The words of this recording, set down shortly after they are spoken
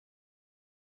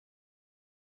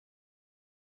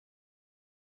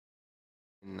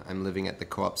I'm living at the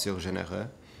Co-op sur Généreux,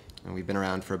 and we've been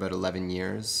around for about 11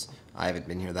 years. I haven't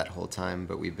been here that whole time,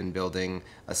 but we've been building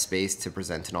a space to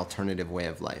present an alternative way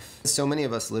of life. So many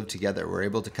of us live together. We're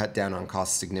able to cut down on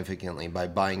costs significantly by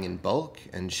buying in bulk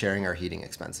and sharing our heating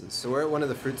expenses. So we're at one of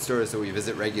the fruit stores that we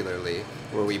visit regularly,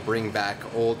 where we bring back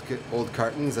old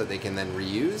cartons that they can then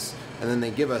reuse, and then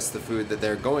they give us the food that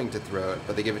they're going to throw,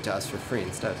 but they give it to us for free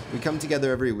instead. We come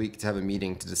together every week to have a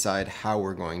meeting to decide how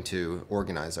we're going to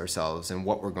organize ourselves and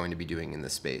what we're going to be doing in the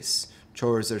space.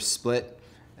 Chores are split,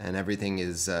 and everything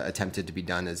is attempted to be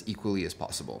done as equally as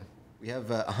possible. We have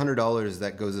 $100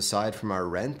 that goes aside from our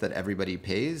rent that everybody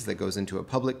pays, that goes into a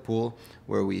public pool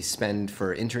where we spend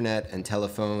for internet and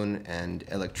telephone and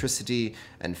electricity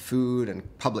and food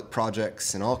and public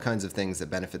projects and all kinds of things that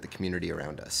benefit the community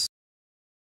around us.